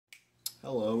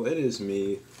Hello, it is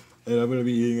me, and I'm gonna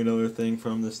be eating another thing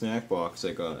from the snack box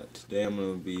I got. Today I'm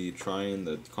gonna be trying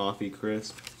the Coffee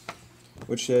Crisp,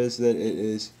 which says that it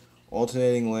is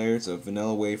alternating layers of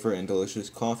vanilla wafer and delicious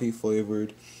coffee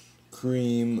flavored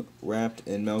cream wrapped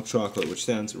in milk chocolate, which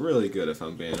sounds really good if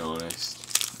I'm being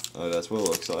honest. That's what it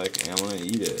looks like, and I'm gonna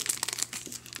eat it.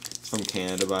 It's from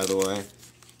Canada, by the way.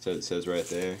 So it says right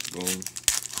there, boom.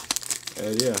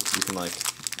 And yeah, you can like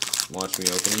watch me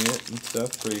opening it and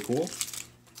stuff, pretty cool.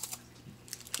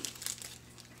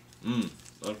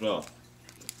 That's up.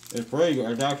 It's pretty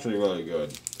good. It's actually really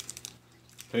good.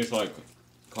 Tastes like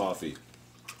coffee.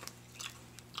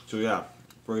 So yeah,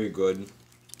 pretty good.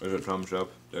 There's a thumbs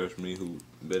up. There's me who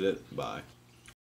bit it. Bye.